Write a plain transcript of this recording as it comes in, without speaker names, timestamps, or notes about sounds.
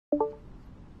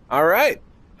All right.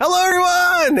 Hello,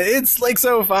 everyone. It's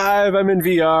Lakes05. I'm in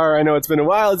VR. I know it's been a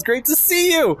while. It's great to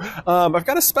see you. I've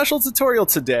got a special tutorial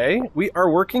today. We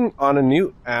are working on a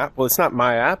new app. Well, it's not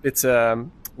my app. It's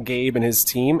Gabe and his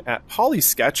team at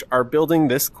Polysketch are building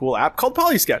this cool app called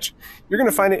Polysketch. You're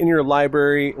going to find it in your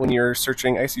library when you're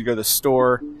searching. I guess you go to the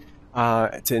store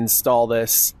to install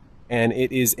this, and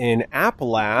it is in App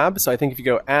Lab. So I think if you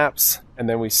go apps and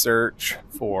then we search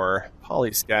for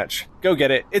Polysketch, go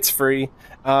get it. It's free.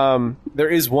 There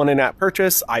is one in-app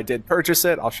purchase. I did purchase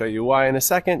it. I'll show you why in a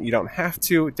second. You don't have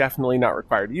to. Definitely not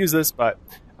required to use this, but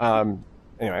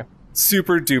anyway,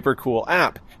 super duper cool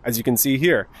app, as you can see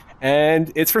here.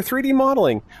 And it's for 3D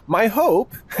modeling. My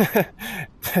hope,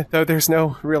 though there's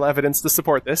no real evidence to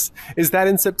support this, is that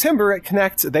in September at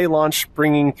Connect, they launch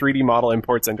bringing 3D model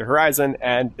imports into Horizon,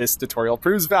 and this tutorial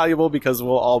proves valuable because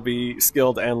we'll all be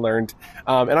skilled and learned.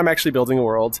 And I'm actually building a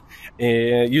world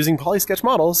using Polysketch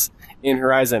models in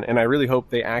Horizon, and I really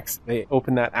hope they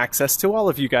open that access to all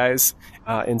of you guys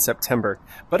in September.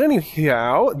 But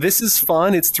anyhow, this is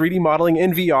fun. It's 3D modeling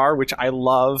in VR, which I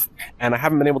love, and I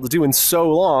haven't been able to do in so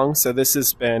long, so this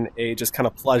has been a just kind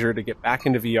of pleasure to get back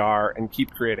into VR and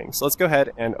keep creating. So let's go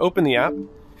ahead and open the app,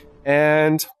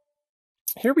 and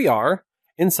here we are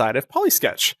inside of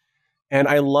Polysketch. And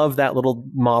I love that little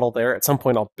model there. At some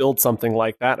point, I'll build something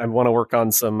like that. I want to work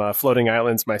on some floating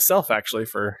islands myself, actually,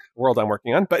 for the world I'm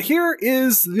working on. But here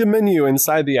is the menu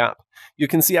inside the app. You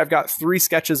can see I've got 3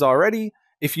 sketches already.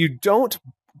 If you don't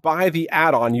buy the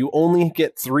add-on, you only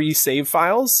get 3 save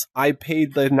files. I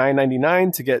paid the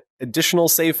 $9.99 to get additional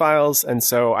save files, and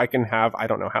so I can have, I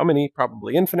don't know how many,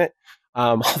 probably infinite,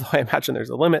 although I imagine there's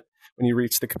a limit when you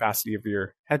reach the capacity of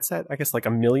your headset. I guess like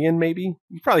 1 million, maybe.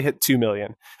 You probably hit 2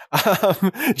 million.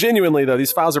 Genuinely, though,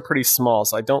 these files are pretty small,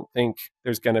 so I don't think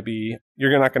there's going to be,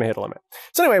 you're not going to hit a limit.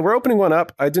 So anyway, we're opening one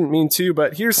up. I didn't mean to,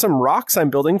 but here's some rocks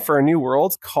I'm building for a new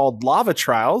world called Lava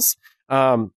Trials.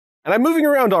 And I'm moving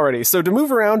around already. So to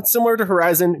move around, similar to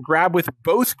Horizon, grab with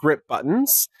both grip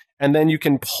buttons, and then you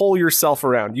can pull yourself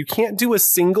around. You can't do a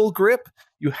single grip.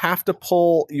 You have to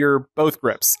pull your both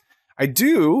grips. I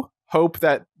do hope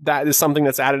that that is something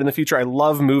that's added in the future. I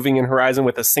love moving in Horizon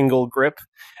with a single grip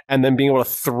and then being able to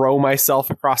throw myself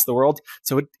across the world.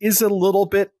 So it is a little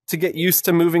bit to get used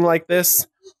to moving like this.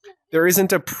 There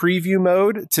isn't a preview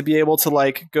mode to be able to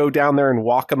like go down there and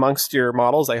walk amongst your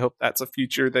models. I hope that's a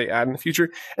feature they add in the future.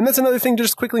 And that's another thing to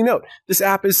just quickly note. This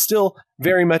app is still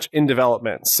very much in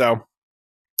development. So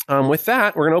with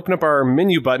that, we're going to open up our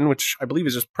menu button, which I believe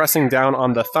is just pressing down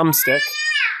on the thumbstick.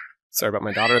 Sorry about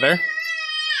my daughter there.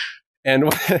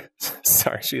 And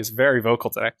sorry, she is very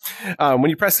vocal today. When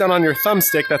you press down on your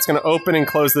thumbstick, that's going to open and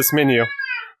close this menu.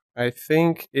 I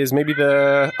think is maybe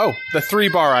the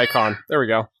 3-bar icon. There we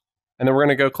go. And then we're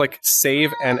going to go click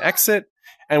Save and Exit,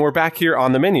 and we're back here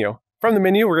on the menu. From the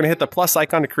menu, we're going to hit the plus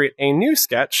icon to create a new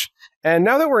sketch. And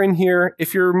now that we're in here,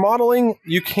 if you're modeling,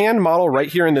 you can model right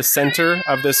here in the center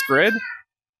of this grid.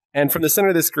 And from the center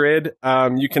of this grid,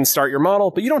 you can start your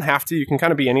model, but you don't have to. You can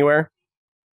kind of be anywhere.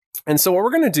 And so what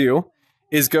we're going to do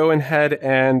is go ahead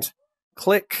and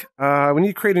click, we need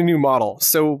to create a new model.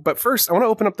 So, but first, I want to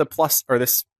open up the plus, or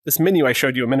this menu I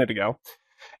showed you a minute ago.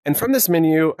 And from this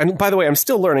menu, and by the way, I'm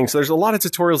still learning, so there's a lot of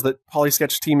tutorials that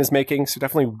Polysketch team is making, so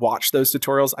definitely watch those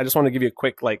tutorials. I just want to give you a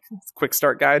quick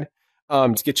start guide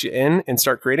to get you in and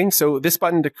start creating. So this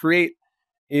button to create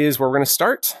is where we're going to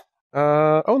start.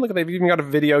 Oh, look, they've even got a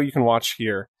video you can watch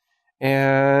here.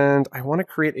 And I want to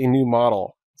create a new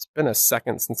model. It's been a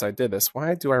second since I did this.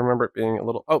 Why do I remember it being a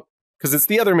little, oh, because it's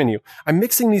the other menu. I'm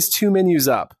mixing these 2 menus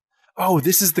up. Oh,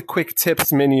 this is the quick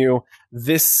tips menu.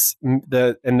 And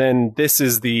then this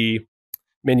is the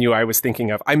menu I was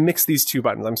thinking of. I mixed these 2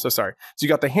 buttons. I'm so sorry. So you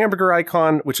got the hamburger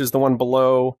icon, which is the one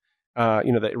below,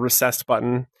 the recessed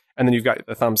button, and then you've got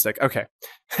the thumbstick. Okay,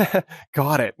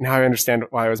 got it. Now I understand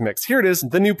why I was mixed. Here it is,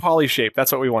 the new poly shape.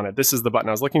 That's what we wanted. This is the button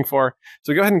I was looking for.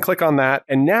 So go ahead and click on that,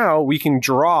 and now we can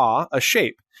draw a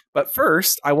shape. But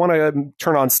first, I want to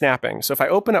turn on snapping. So if I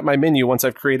open up my menu once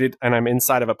I've created and I'm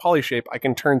inside of a poly shape, I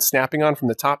can turn snapping on from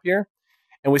the top here.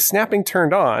 And with snapping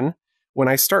turned on, when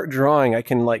I start drawing, I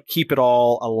can like keep it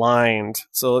all aligned.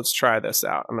 So let's try this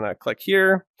out. I'm going to click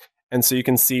here. And so you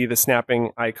can see the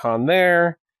snapping icon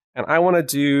there. And I want to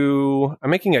do, I'm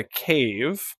making a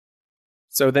cave.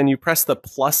 So then you press the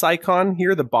plus icon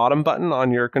here, the bottom button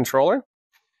on your controller.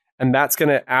 And that's going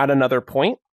to add another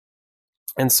point.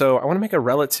 And so I want to make a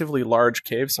relatively large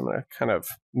cave. So I'm going to kind of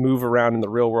move around in the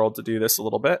real world to do this a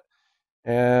little bit.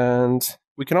 And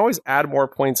we can always add more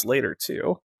points later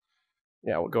too.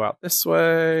 Yeah, we'll go out this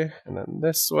way and then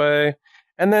this way.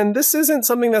 And then this isn't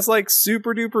something that's like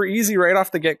super duper easy right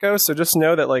off the get-go. So just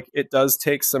know that like it does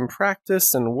take some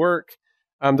practice and work.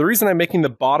 The reason I'm making the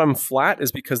bottom flat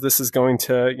is because this is going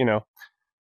to, you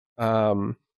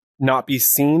know, not be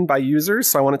seen by users.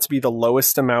 So I want it to be the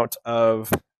lowest amount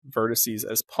of vertices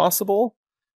as possible.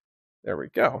 There we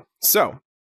go. So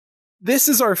this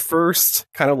is our first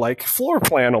kind of like floor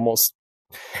plan almost.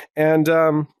 And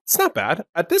it's not bad.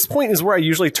 At this point is where I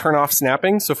usually turn off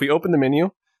snapping. So if we open the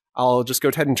menu, I'll just go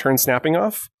ahead and turn snapping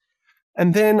off.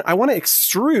 And then I want to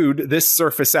extrude this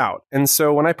surface out. And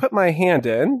so when I put my hand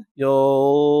in,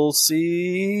 you'll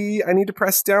see I need to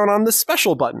press down on the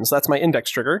special button. So that's my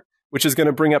index trigger, which is going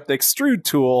to bring up the extrude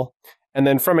tool. And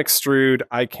then from extrude,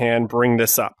 I can bring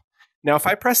this up. Now, if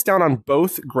I press down on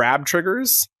both grab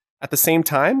triggers at the same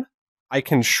time, I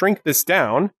can shrink this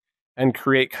down and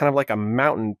create kind of like a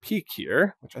mountain peak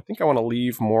here, which I think I want to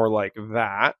leave more like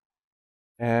that.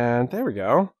 And there we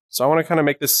go. So I want to kind of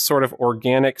make this sort of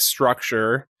organic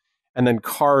structure and then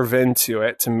carve into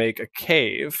it to make a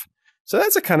cave. So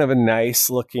that's a kind of a nice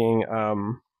looking,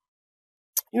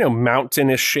 you know,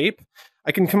 mountainish shape.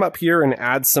 I can come up here and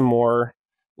add some more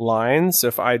lines. So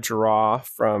if I draw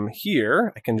from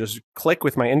here, I can just click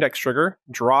with my index trigger,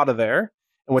 draw to there.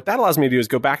 And what that allows me to do is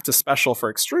go back to special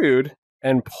for extrude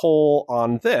and pull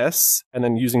on this, and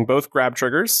then using both grab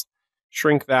triggers,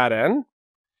 shrink that in.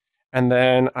 And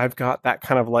then I've got that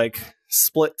kind of like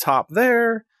split top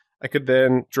there. I could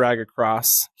then drag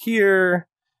across here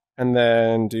and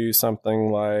then do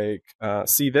something like,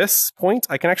 see this point?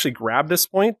 I can actually grab this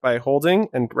point by holding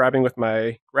and grabbing with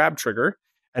my grab trigger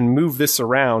and move this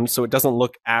around so it doesn't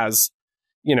look as,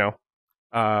 you know,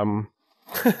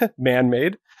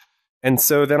 man-made. And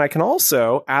so then I can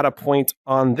also add a point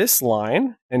on this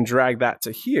line and drag that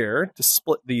to here to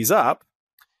split these up.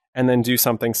 And then do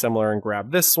something similar and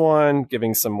grab this one,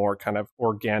 giving some more kind of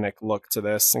organic look to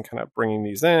this and kind of bringing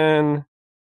these in.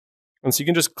 And so you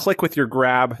can just click with your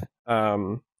grab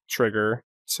trigger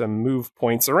to move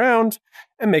points around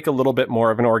and make a little bit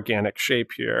more of an organic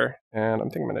shape here. And I'm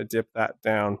thinking I'm going to dip that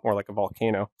down more like a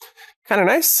volcano. Kind of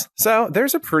nice. So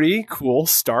there's a pretty cool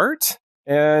start.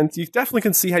 And you definitely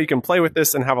can see how you can play with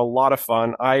this and have a lot of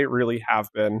fun. I really have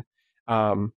been.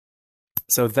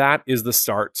 So that is the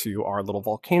start to our little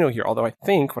volcano here. Although I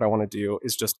think what I want to do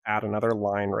is just add another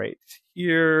line right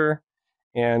here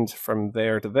and from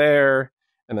there to there,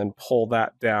 and then pull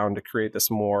that down to create this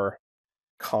more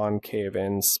concave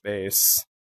in space.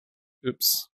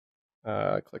 Oops.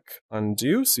 Click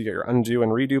undo. So you get your undo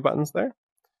and redo buttons there.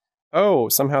 Oh,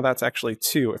 somehow that's actually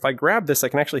 2. If I grab this, I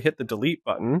can actually hit the delete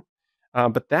button,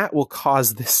 but that will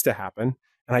cause this to happen.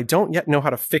 And I don't yet know how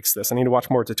to fix this. I need to watch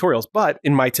more tutorials. But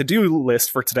in my to-do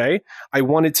list for today, I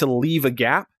wanted to leave a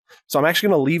gap. So I'm actually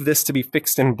going to leave this to be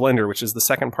fixed in Blender, which is the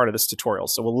second part of this tutorial.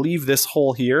 So we'll leave this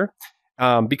hole here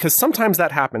because sometimes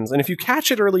that happens. And if you catch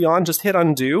it early on, just hit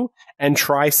undo and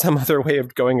try some other way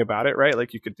of going about it, right?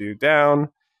 Like you could do down,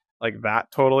 like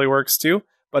that totally works too.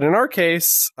 But in our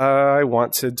case, I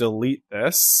want to delete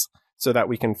this so that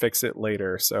we can fix it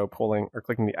later. So pulling or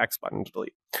clicking the X button to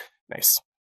delete. Nice.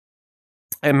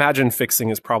 I imagine fixing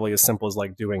is probably as simple as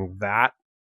like doing that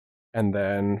and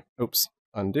then, oops,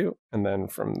 undo. And then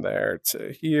from there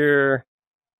to here.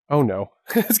 Oh no,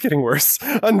 it's getting worse.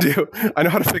 Undo. I know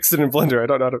how to fix it in Blender. I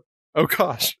don't know how to, oh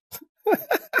gosh.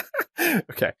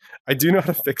 Okay, I do know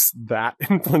how to fix that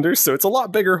in Blender, so it's a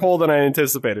lot bigger hole than I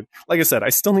anticipated. Like I said, I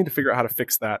still need to figure out how to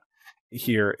fix that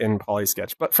here in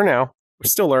Polysketch. But for now, we're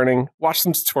still learning. Watch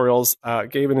some tutorials.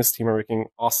 Gabe and his team are making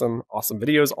awesome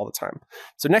videos all the time.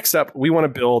 So next up, we want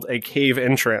to build a cave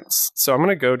entrance. So I'm going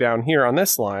to go down here on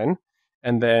this line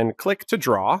and then click to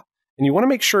draw. And you want to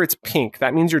make sure it's pink.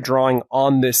 That means you're drawing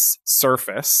on this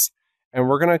surface. And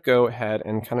we're going to go ahead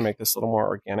and kind of make this a little more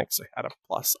organic. So I had a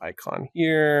plus icon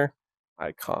here,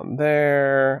 icon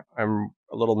there. I'm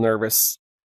a little nervous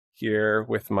here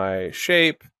with my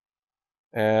shape.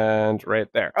 And right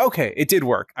there. Okay, it did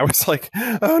work. I was like,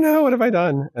 oh no, what have I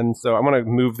done? And so I'm going to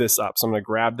move this up. So I'm going to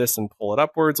grab this and pull it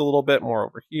upwards a little bit more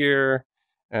over here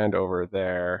and over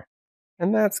there.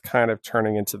 And that's kind of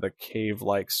turning into the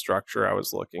cave-like structure I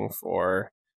was looking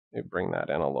for. Let me bring that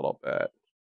in a little bit.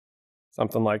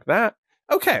 Something like that.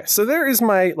 Okay, so there is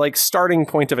my like starting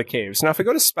point of a cave. So now if I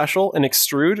go to special and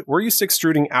extrude, we're used to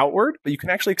extruding outward, but you can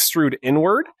actually extrude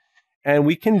inward. And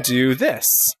we can do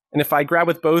this. And if I grab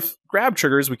with both grab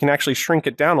triggers, we can actually shrink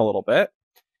it down a little bit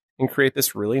and create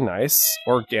this really nice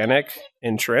organic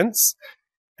entrance.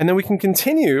 And then we can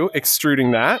continue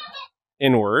extruding that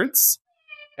inwards.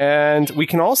 And we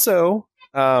can also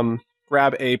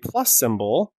grab a plus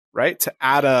symbol, right, to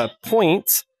add a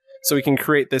point. So we can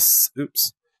create this,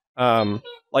 oops,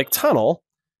 like tunnel.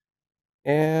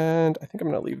 And I think I'm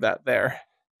going to leave that there.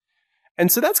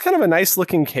 And so that's kind of a nice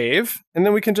looking cave. And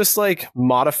then we can just like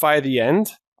modify the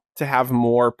end to have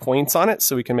more points on it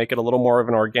so we can make it a little more of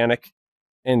an organic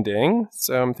ending.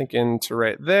 So I'm thinking to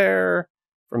right there,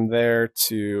 from there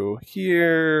to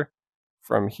here,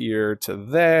 from here to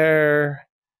there,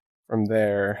 from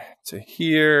there to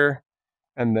here,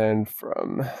 and then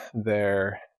from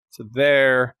there to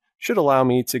there. Should allow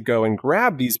me to go and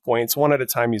grab these points one at a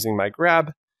time using my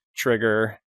grab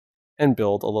trigger and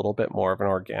build a little bit more of an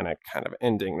organic kind of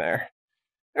ending there.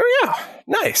 There we go.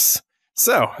 Nice.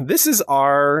 So this is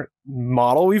our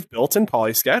model we've built in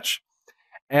Polysketch.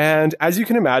 And as you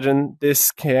can imagine,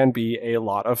 this can be a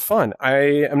lot of fun. I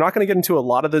am not going to get into a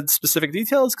lot of the specific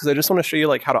details because I just want to show you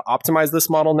like how to optimize this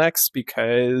model next,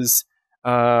 because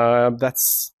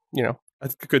that's, you know, a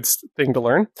good thing to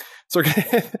learn. So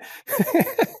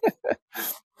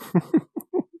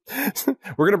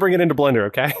we're going to bring it into Blender,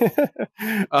 okay?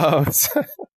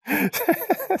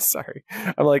 Sorry.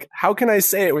 I'm like, how can I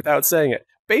say it without saying it?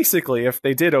 Basically, if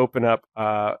they did open up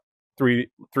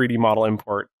 3D model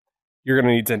import, you're going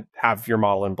to need to have your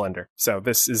model in Blender. So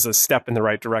this is a step in the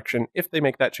right direction if they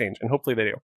make that change, and hopefully they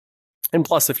do. And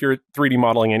plus, if you're 3D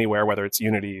modeling anywhere, whether it's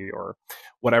Unity or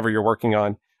whatever you're working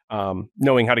on,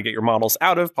 knowing how to get your models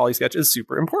out of Polysketch is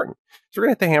super important. So we're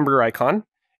going to hit the hamburger icon.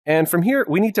 And from here,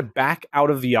 we need to back out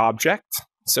of the object.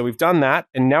 So we've done that,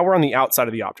 and now we're on the outside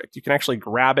of the object. You can actually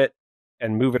grab it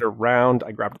and move it around.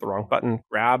 I grabbed the wrong button.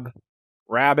 Grab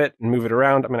it and move it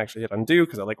around. I'm going to actually hit undo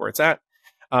because I like where it's at.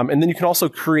 And then you can also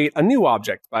create a new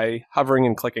object by hovering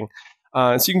and clicking.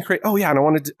 So you can create, oh yeah, and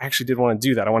I actually did want to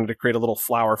do that. I wanted to create a little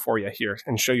flower for you here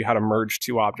and show you how to merge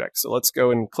two objects. So let's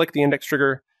go and click the index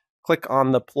trigger, click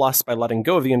on the plus by letting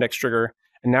go of the index trigger.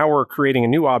 And now we're creating a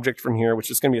new object from here, which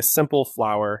is going to be a simple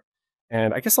flower.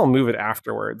 And I guess I'll move it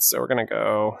afterwards. So we're going to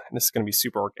go, and this is going to be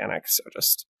super organic. So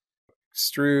just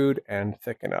extrude and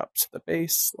thicken up to the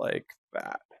base like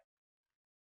that.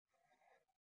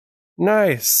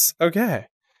 Nice. Okay.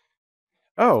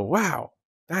 Oh, wow.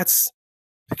 That's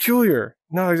peculiar.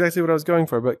 Not exactly what I was going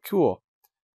for, but cool.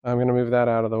 I'm going to move that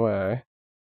out of the way.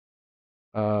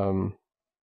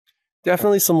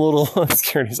 Definitely some little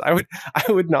insecurities. I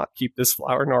would not keep this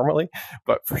flower normally,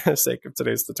 but for the sake of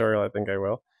today's tutorial, I think I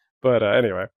will. But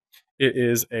anyway, it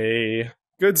is a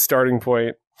good starting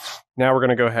point. Now we're going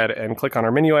to go ahead and click on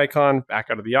our menu icon, back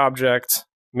out of the object,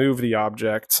 move the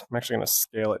object. I'm actually going to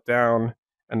scale it down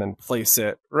and then place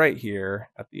it right here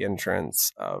at the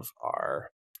entrance of our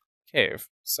cave.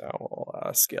 So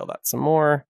we'll scale that some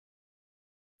more.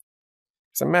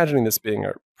 So I'm imagining this being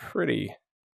a pretty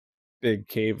big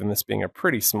cave and this being a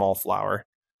pretty small flower.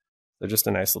 So just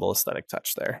a nice little aesthetic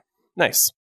touch there.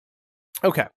 Nice.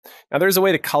 Okay, now there's a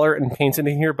way to color and paint it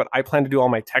in here, but I plan to do all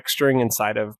my texturing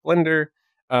inside of Blender.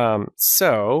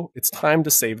 So it's time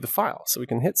to save the file. So we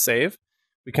can hit save.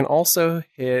 We can also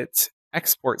hit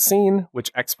export scene,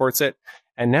 which exports it.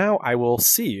 And now I will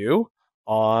see you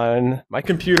on my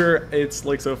computer. It's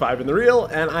Lix05 in the real,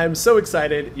 and I'm so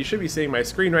excited. You should be seeing my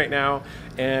screen right now.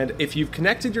 And if you've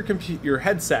connected your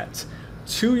headset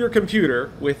to your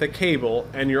computer with a cable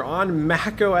and you're on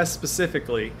Mac OS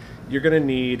specifically, you're going to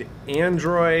need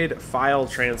Android file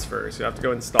transfer. So you have to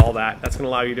go install that. That's going to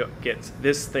allow you to get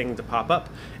this thing to pop up.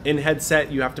 In headset,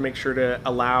 you have to make sure to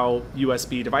allow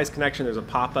USB device connection. There's a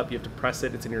pop-up. You have to press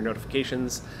it. It's in your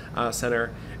notifications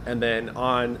center. And then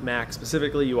on Mac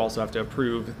specifically, you also have to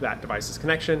approve that device's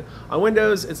connection. On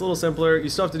Windows, it's a little simpler. You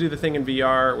still have to do the thing in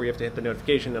VR where you have to hit the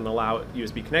notification and allow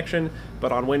USB connection.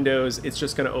 But on Windows, it's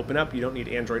just going to open up. You don't need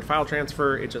Android file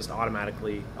transfer. It just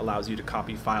automatically allows you to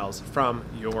copy files from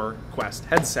your Quest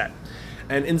headset.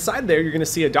 And inside there, you're going to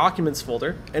see a Documents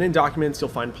folder. And in Documents, you'll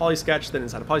find Polysketch. Then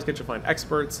inside of Polysketch, you'll find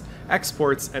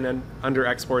Exports, and then under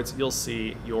Exports, you'll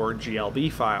see your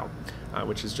GLB file,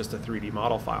 which is just a 3D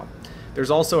model file.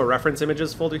 There's also a Reference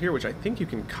Images folder here, which I think you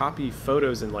can copy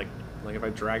photos in, like if I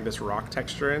drag this rock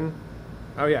texture in.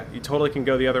 Oh yeah, you totally can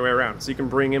go the other way around. So you can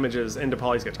bring images into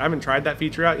Polysketch. I haven't tried that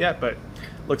feature out yet, but it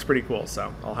looks pretty cool.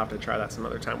 So I'll have to try that some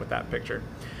other time with that picture.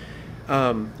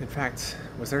 In fact,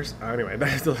 was there? Oh, anyway,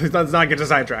 let's not get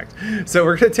sidetracked. So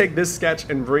we're going to take this sketch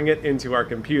and bring it into our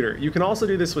computer. You can also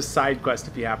do this with SideQuest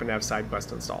if you happen to have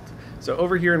SideQuest installed. So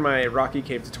over here in my Rocky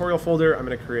Cave tutorial folder, I'm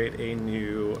going to create a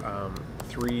new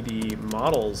 3D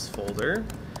models folder.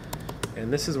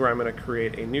 And this is where I'm going to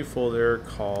create a new folder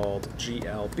called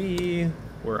GLB,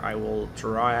 where I will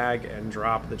drag and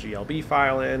drop the GLB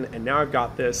file in. And now I've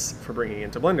got this for bringing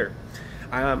into Blender.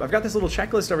 I've got this little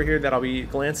checklist over here that I'll be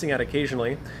glancing at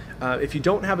occasionally. If you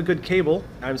don't have a good cable,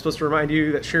 I'm supposed to remind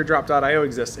you that sheardrop.io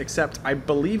exists, except I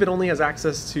believe it only has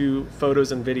access to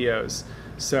photos and videos.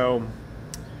 So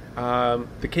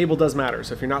the cable does matter.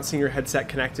 So if you're not seeing your headset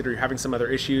connected or you're having some other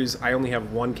issues, I only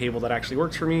have one cable that actually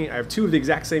works for me. I have two of the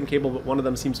exact same cable, but one of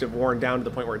them seems to have worn down to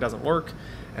the point where it doesn't work,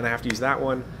 and I have to use that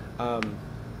one.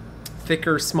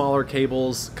 Thicker, smaller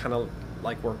cables kind of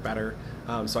like work better.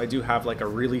 So I do have like a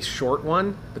really short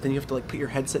one, but then you have to like put your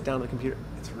headset down on the computer.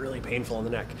 It's really painful on the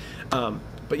neck.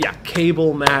 But yeah,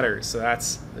 cable matters, so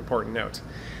that's an important note.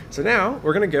 So now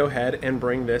we're gonna go ahead and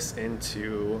bring this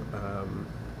into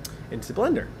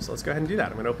Blender. So let's go ahead and do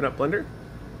that. I'm gonna open up Blender,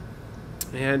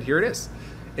 and here it is.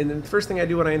 And then the first thing I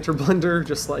do when I enter Blender,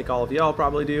 just like all of y'all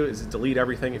probably do, is delete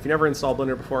everything. If you never installed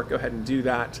Blender before, go ahead and do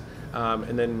that.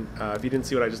 And then if you didn't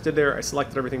see what I just did there, I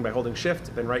selected everything by holding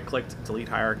Shift, then right-clicked, delete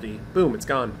hierarchy. Boom, it's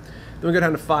gone. Then we go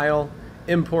down to File,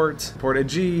 Import a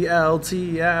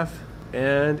GLTF,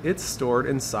 and it's stored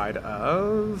inside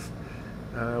of,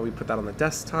 we put that on the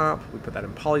desktop, we put that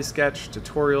in Polysketch,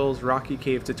 Tutorials, Rocky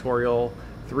Cave Tutorial,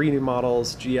 3 new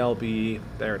models, GLB,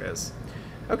 there it is.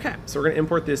 Okay, so we're going to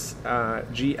import this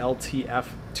GLTF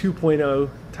 2.0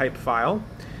 type file.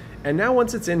 And now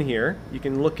once it's in here, you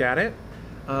can look at it.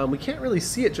 We can't really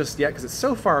see it just yet because it's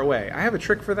so far away. I have a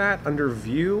trick for that. Under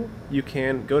View, you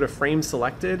can go to Frame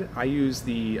Selected. I use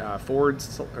the or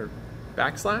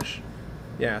backslash.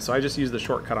 Yeah, so I just use the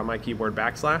shortcut on my keyboard,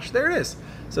 backslash. There it is.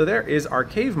 So there is our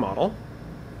cave model.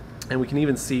 And we can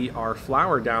even see our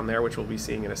flower down there, which we'll be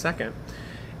seeing in a second.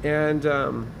 And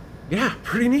yeah,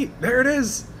 pretty neat. There it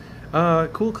is.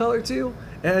 Cool color too.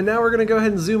 And now we're going to go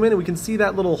ahead and zoom in, and we can see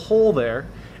that little hole there.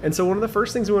 And so one of the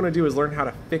first things we want to do is learn how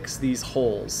to fix these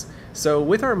holes. So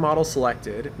with our model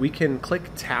selected, we can click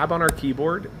Tab on our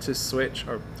keyboard to switch,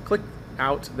 or click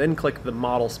out, then click the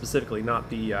model specifically,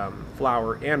 not the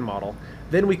flower and model.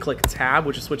 Then we click Tab,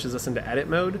 which switches us into edit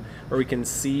mode, where we can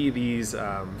see these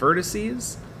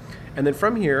vertices. And then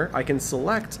from here, I can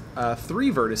select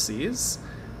 3 vertices,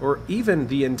 or even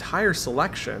the entire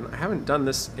selection. I haven't done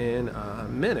this in a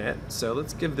minute, so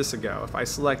let's give this a go. If I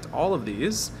select all of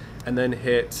these and then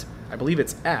hit, I believe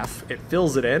it's F, it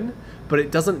fills it in, but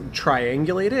it doesn't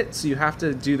triangulate it, so you have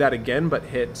to do that again, but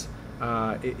hit,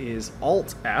 it is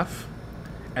Alt F,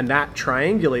 and that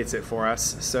triangulates it for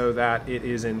us so that it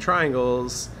is in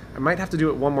triangles. I might have to do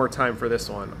it one more time for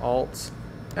this one. Alt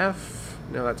F,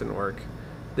 no, that didn't work.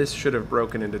 This should have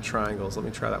broken into triangles. Let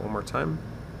me try that one more time.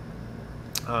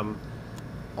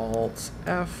 Alt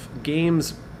F.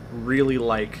 Games really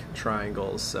like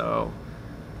triangles, so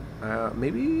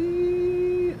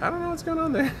maybe, I don't know what's going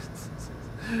on there.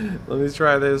 Let me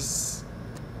try this.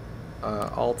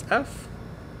 Alt F.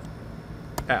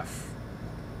 F.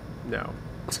 No.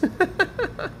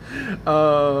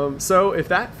 So if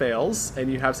that fails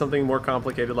and you have something more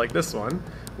complicated like this one,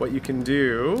 what you can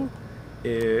do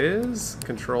is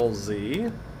Control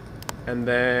Z, and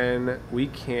then we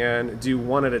can do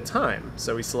one at a time.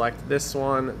 So we select this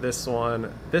one, this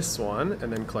one, this one,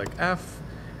 and then click F,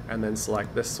 and then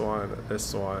select this one,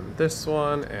 this one, this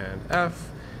one, and F.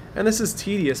 And this is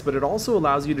tedious, but it also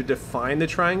allows you to define the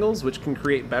triangles, which can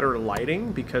create better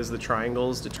lighting because the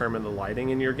triangles determine the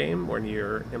lighting in your game when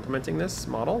you're implementing this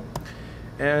model.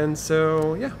 And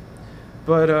so, yeah.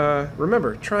 But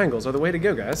remember, triangles are the way to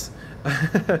go, guys.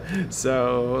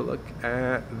 So look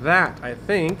at that. I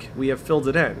think we have filled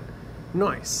it in.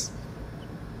 Nice.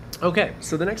 Okay,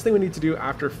 so the next thing we need to do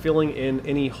after filling in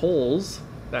any holes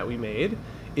that we made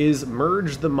is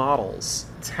merge the models.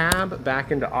 Tab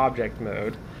back into object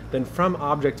mode. Then from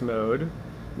object mode,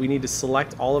 we need to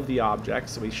select all of the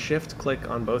objects. So we shift click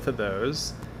on both of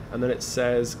those. And then it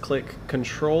says click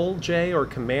Control J or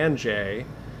Command J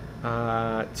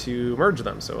to merge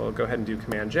them. So we'll go ahead and do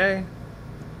Command J,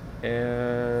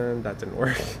 and that didn't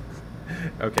work.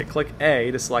 Okay, click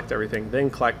A to select everything, then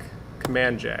click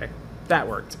Command J. That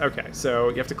worked. Okay, so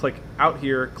you have to click out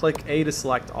here, click A to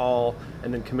select all,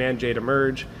 and then Command J to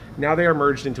merge. Now they are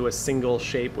merged into a single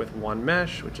shape with one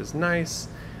mesh, which is nice.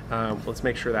 Let's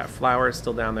make sure that flower is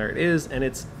still down there. It is, and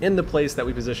it's in the place that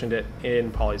we positioned it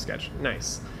in Polysketch.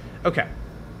 Nice. Okay.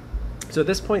 So at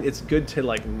this point, it's good to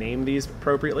like name these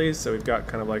appropriately. So we've got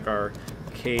kind of like our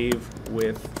cave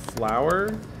with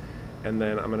flower, and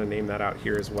then I'm going to name that out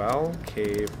here as well,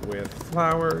 cave with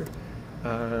flower.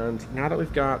 And now that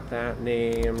we've got that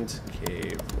named,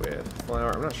 cave with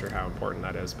flower, I'm not sure how important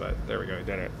that is, but there we go, I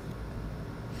did it.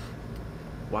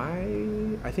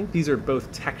 Why? I think these are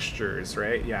both textures,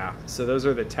 right? Yeah, so those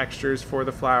are the textures for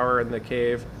the flower and the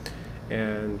cave.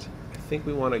 And I think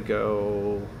we want to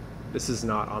go, this is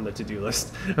not on the to-do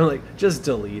list. I'm like, just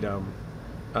delete them.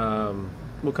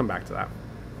 We'll come back to that.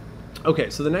 Okay,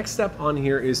 so the next step on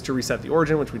here is to reset the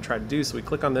origin, which we tried to do. So we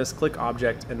click on this, click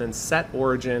object, and then set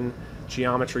origin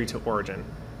geometry to origin.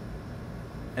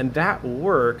 And that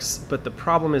works, but the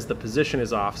problem is the position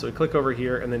is off. So we click over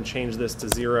here and then change this to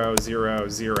 0, 0,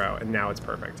 0, and now it's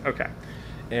perfect. Okay.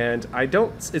 And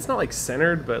it's not like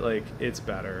centered, but like it's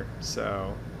better.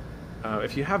 So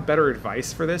if you have better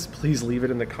advice for this, please leave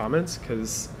it in the comments,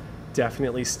 because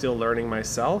definitely still learning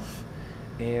myself.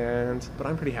 But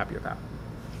I'm pretty happy with that.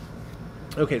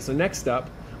 Okay, so next up,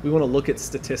 we want to look at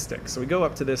statistics. So we go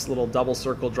up to this little double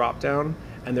circle drop down,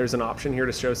 and there's an option here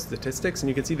to show statistics, and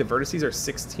you can see the vertices are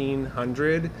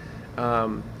 1600.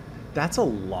 That's a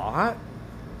lot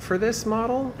for this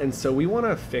model, and so we want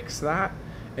to fix that.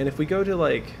 And if we go to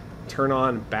like turn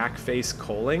on backface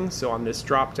culling, so on this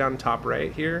drop down top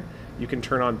right here, you can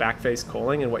turn on backface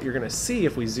culling, and what you're going to see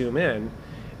if we zoom in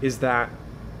is that,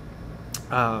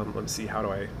 let me see, how do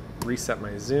I reset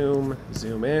my zoom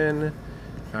in?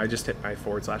 I just hit my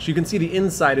 /. You can see the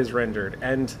inside is rendered,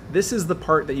 and this is the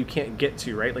part that you can't get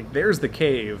to, right? Like there's the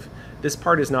cave. This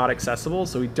part is not accessible,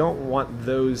 so we don't want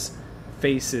those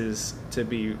faces to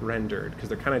be rendered because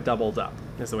they're kind of doubled up.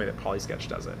 That's the way that Polysketch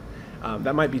does it.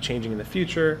 That might be changing in the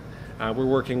future. We're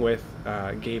working with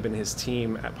Gabe and his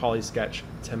team at Polysketch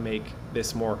to make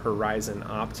this more horizon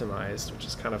optimized, which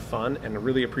is kind of fun, and I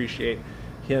really appreciate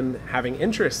him having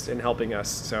interest in helping us.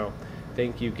 So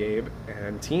thank you, Gabe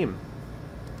and team.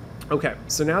 Okay,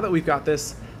 so now that we've got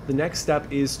this, the next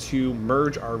step is to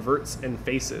merge our verts and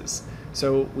faces.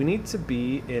 So we need to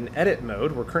be in edit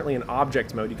mode. We're currently in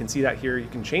object mode. You can see that here. You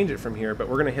can change it from here, but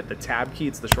we're going to hit the tab key.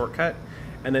 It's the shortcut.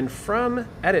 And then from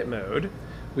edit mode,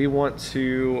 we want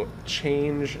to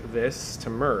change this to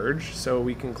merge. So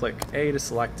we can click A to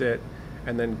select it,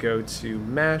 and then go to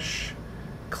mesh,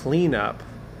 cleanup,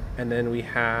 and then we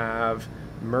have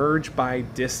merge by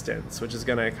distance, which is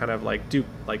going to kind of like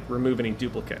remove any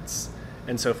duplicates.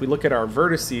 And so if we look at our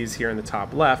vertices here in the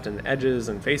top left and edges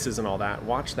and faces and all that,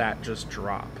 watch that just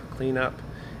drop. Clean up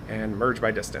and merge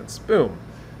by distance. Boom.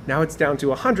 Now it's down to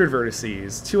 100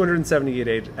 vertices,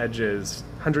 278 edges,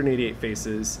 188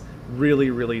 faces. Really,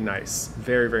 really nice.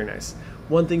 Very, very nice.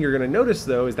 One thing you're going to notice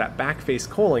though is that backface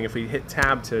culling, if we hit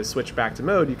tab to switch back to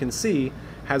mode, you can see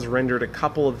has rendered a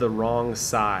couple of the wrong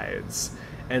sides.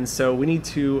 And so we need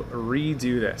to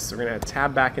redo this. So we're going to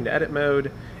tab back into edit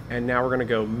mode, and now we're going to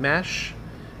go mesh,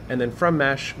 and then from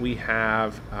mesh we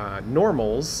have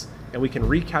normals, and we can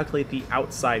recalculate the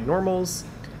outside normals,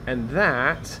 and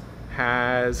that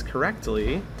has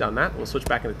correctly done that. We'll switch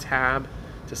back into tab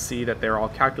to see that they're all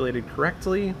calculated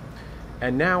correctly,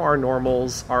 and now our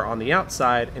normals are on the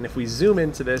outside. And if we zoom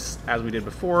into this as we did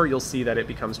before, you'll see that it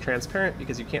becomes transparent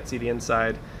because you can't see the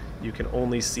inside. You can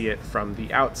only see it from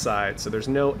the outside, so there's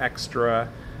no extra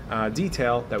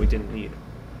detail that we didn't need.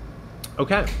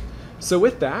 Okay, so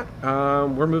with that,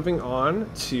 we're moving on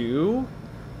to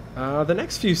the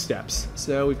next few steps.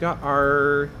 So we've got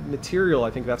our material. I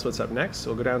think that's what's up next.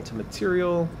 So we'll go down to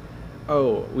material.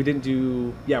 Oh, we didn't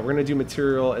do, yeah, we're gonna do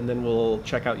material, and then we'll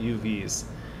check out UVs.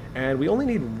 And we only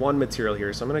need one material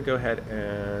here, so I'm gonna go ahead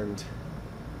and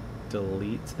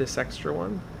delete this extra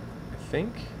one, I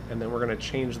think. And then we're going to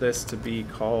change this to be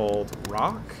called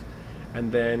rock.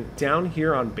 And then down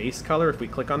here on base color, if we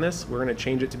click on this, we're going to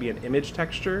change it to be an image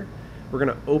texture. We're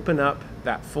going to open up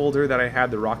that folder that I had,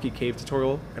 the Rocky Cave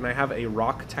tutorial, and I have a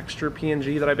rock texture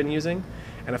PNG that I've been using.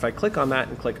 And if I click on that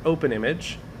and click open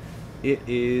image, it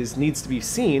needs to be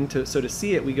seen. So to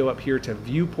see it, we go up here to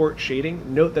viewport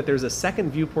shading. Note that there's a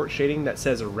second viewport shading that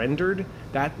says rendered.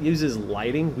 That uses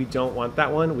lighting. We don't want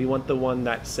that one. We want the one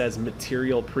that says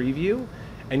material preview.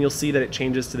 And you'll see that it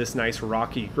changes to this nice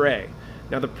rocky gray.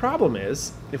 Now the problem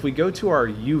is, if we go to our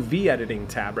UV editing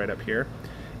tab right up here,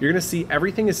 you're gonna see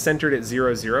everything is centered at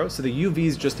 0, 0, so the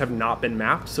UVs just have not been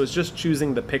mapped, so it's just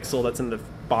choosing the pixel that's in the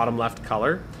bottom left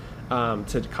color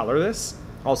to color this.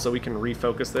 Also, we can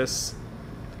refocus this.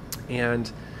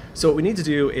 And so what we need to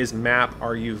do is map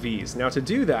our UVs. Now to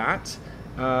do that,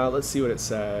 let's see what it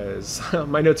says.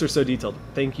 My notes are so detailed.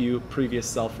 Thank you, previous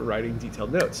self, for writing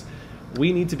detailed notes.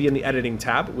 We need to be in the editing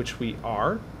tab, which we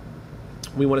are.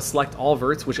 We want to select all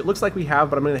verts, which it looks like we have,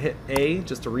 but I'm going to hit A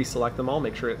just to reselect them all,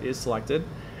 make sure it is selected.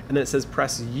 And then it says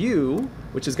press U,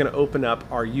 which is going to open up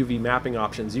our UV mapping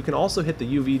options. You can also hit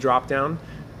the UV dropdown,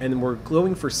 and we're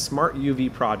going for Smart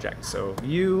UV Project. So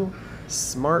U,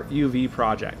 Smart UV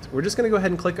Project. We're just going to go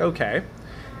ahead and click OK.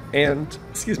 And,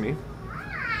 excuse me,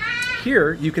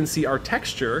 here you can see our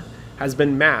texture has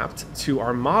been mapped to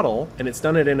our model, and it's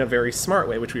done it in a very smart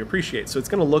way, which we appreciate. So it's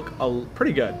going to look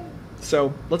pretty good.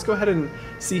 So let's go ahead and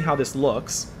see how this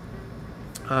looks.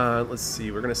 Let's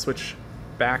see, we're going to switch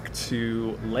back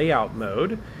to layout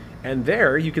mode, and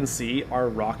there you can see our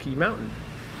rocky mountain.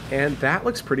 And that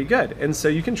looks pretty good. And so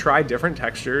you can try different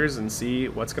textures and see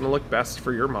what's going to look best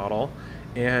for your model.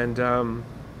 And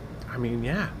I mean,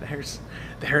 yeah,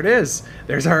 there it is.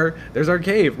 There's our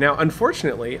cave. Now,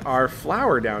 unfortunately, our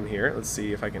flower down here, let's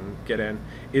see if I can get in,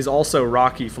 is also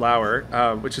rocky flower,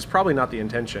 which is probably not the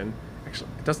intention.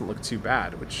 Actually, it doesn't look too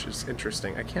bad, which is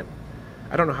interesting. I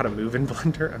don't know how to move in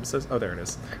Blender. Oh, there it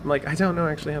is. I'm like, I don't know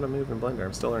actually how to move in Blender.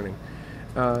 I'm still learning.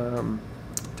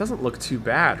 It doesn't look too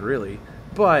bad, really.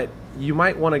 But you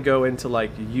might want to go into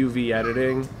like UV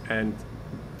editing, and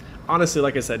honestly,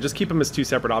 like I said, just keep them as two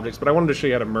separate objects, but I wanted to show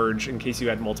you how to merge in case you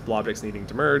had multiple objects needing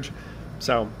to merge.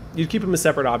 So you'd keep them as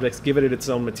separate objects, give it its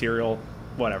own material,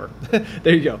 whatever.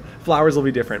 There you go. Flowers will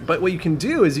be different. But what you can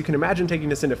do is you can imagine taking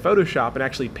this into Photoshop and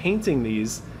actually painting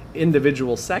these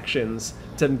individual sections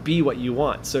to be what you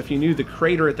want. So if you knew the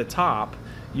crater at the top,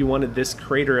 you wanted this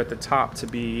crater at the top to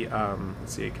be,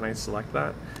 let's see, can I select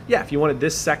that? Yeah, if you wanted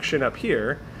this section up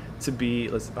here to be,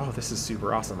 oh, this is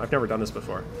super awesome. I've never done this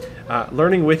before.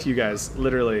 Learning with you guys,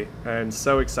 literally, and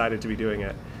so excited to be doing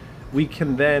it. We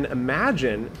can then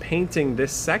imagine painting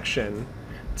this section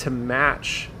to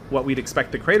match what we'd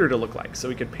expect the crater to look like. So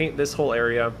we could paint this whole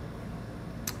area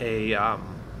a,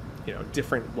 you know,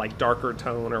 different, like darker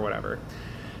tone or whatever.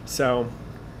 So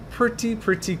pretty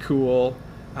cool.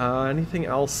 Anything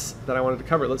else that I wanted to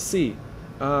cover? Let's see.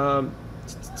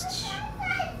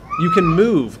 You can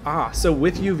move. So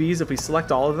with UVs, if we select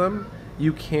all of them,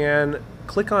 you can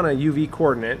click on a UV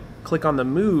coordinate, click on the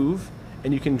move,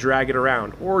 and you can drag it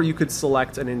around. Or you could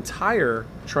select an entire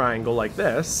triangle like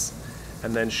this,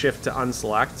 and then shift to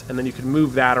unselect, and then you can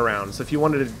move that around. So if you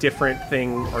wanted a different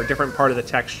thing or a different part of the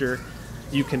texture,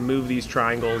 you can move these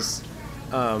triangles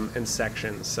in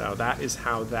sections. So that is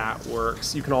how that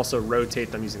works. You can also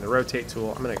rotate them using the rotate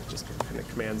tool. I'm gonna just hit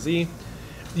Command Z.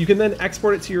 You can then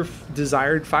export it to your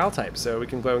desired file type. So we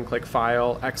can go and click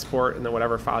File, Export, and then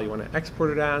whatever file you want to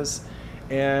export it as.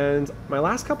 And my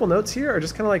last couple notes here are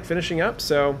just kind of like finishing up.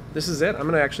 So this is it. I'm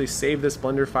gonna actually save this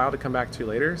Blender file to come back to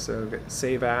later. So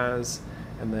save as,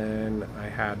 and then I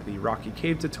had the Rocky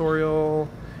Cave tutorial.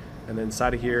 And then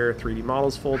inside of here, 3D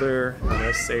models folder. I'm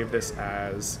gonna save this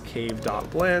as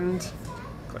cave.blend.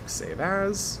 Click Save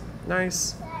As.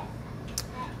 Nice.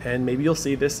 And maybe you'll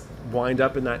see this wind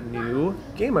up in that new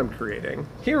game I'm creating.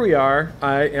 Here we are.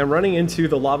 I am running into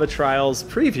the Lava Trials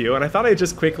preview, and I thought I'd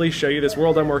just quickly show you this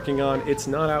world I'm working on. It's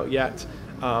not out yet,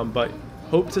 but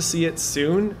hope to see it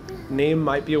soon. Name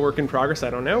might be a work in progress,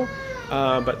 I don't know.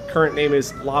 But current name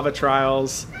is Lava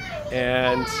Trials.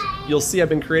 And you'll see I've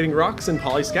been creating rocks in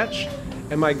Polysketch,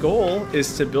 and my goal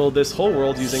is to build this whole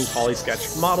world using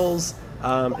Polysketch models,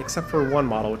 except for one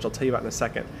model, which I'll tell you about in a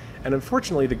second. And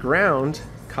unfortunately, the ground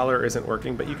color isn't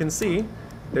working, but you can see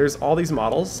there's all these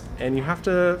models, and you have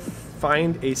to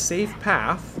find a safe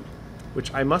path,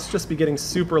 which I must just be getting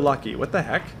super lucky. What the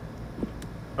heck?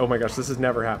 Oh my gosh, this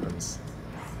never happens.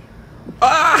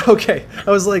 Ah, okay.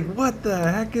 I was like, what the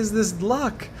heck is this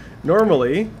luck?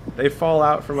 Normally, they fall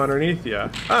out from underneath you.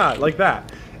 Ah, like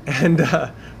that. And,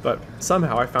 but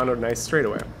somehow I found a nice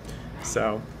straightaway.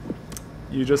 So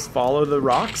you just follow the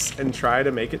rocks and try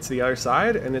to make it to the other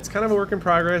side, and it's kind of a work in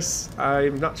progress.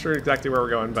 I'm not sure exactly where we're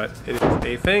going, but it is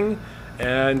a thing,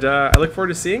 and I look forward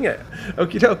to seeing it.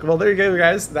 Okie doke. Well, there you go,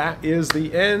 guys. That is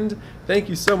the end. Thank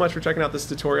you so much for checking out this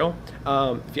tutorial.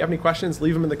 If you have any questions,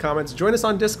 leave them in the comments. Join us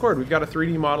on Discord. We've got a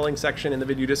 3D modeling section in the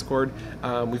Vidyuu Discord.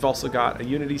 We've also got a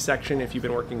Unity section if you've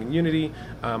been working in Unity.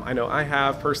 I know I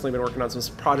have personally been working on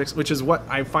some projects, which is what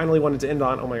I finally wanted to end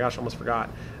on. Oh my gosh, almost forgot.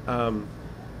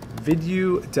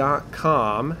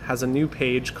 Vidyuu.com has a new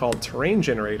page called Terrain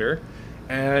Generator,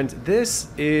 and this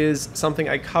is something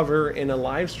I cover in a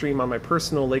live stream on my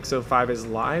personal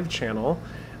Lake05 live channel.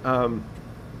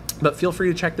 But feel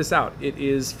free to check this out. It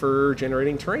is for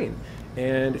generating terrain.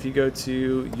 And if you go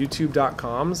to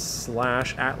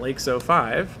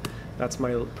youtube.com/@Lake05, that's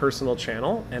my personal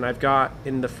channel. And I've got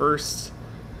in the first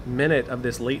minute of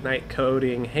this late night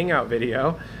coding hangout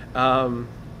video,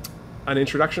 an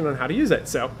introduction on how to use it.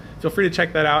 So feel free to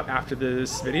check that out after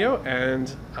this video,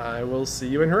 and I will see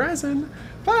you in Horizon.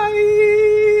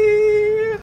 Bye!